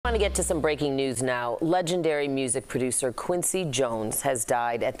I want to get to some breaking news now. Legendary music producer Quincy Jones has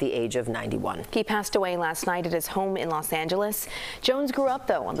died at the age of 91. He passed away last night at his home in Los Angeles. Jones grew up,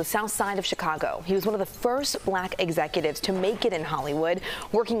 though, on the south side of Chicago. He was one of the first black executives to make it in Hollywood,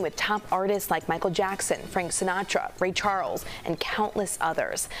 working with top artists like Michael Jackson, Frank Sinatra, Ray Charles, and countless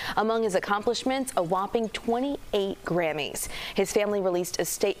others. Among his accomplishments, a whopping 28 Grammys. His family released a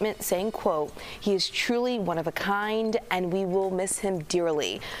statement saying, quote, "He is truly one of a kind, and we will miss him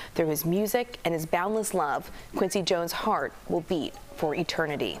dearly. Through his music and his boundless love, Quincy Jones' heart will beat for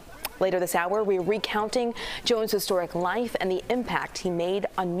eternity." Later this hour, we're recounting Jones' historic life and the impact he made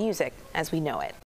on music as we know it.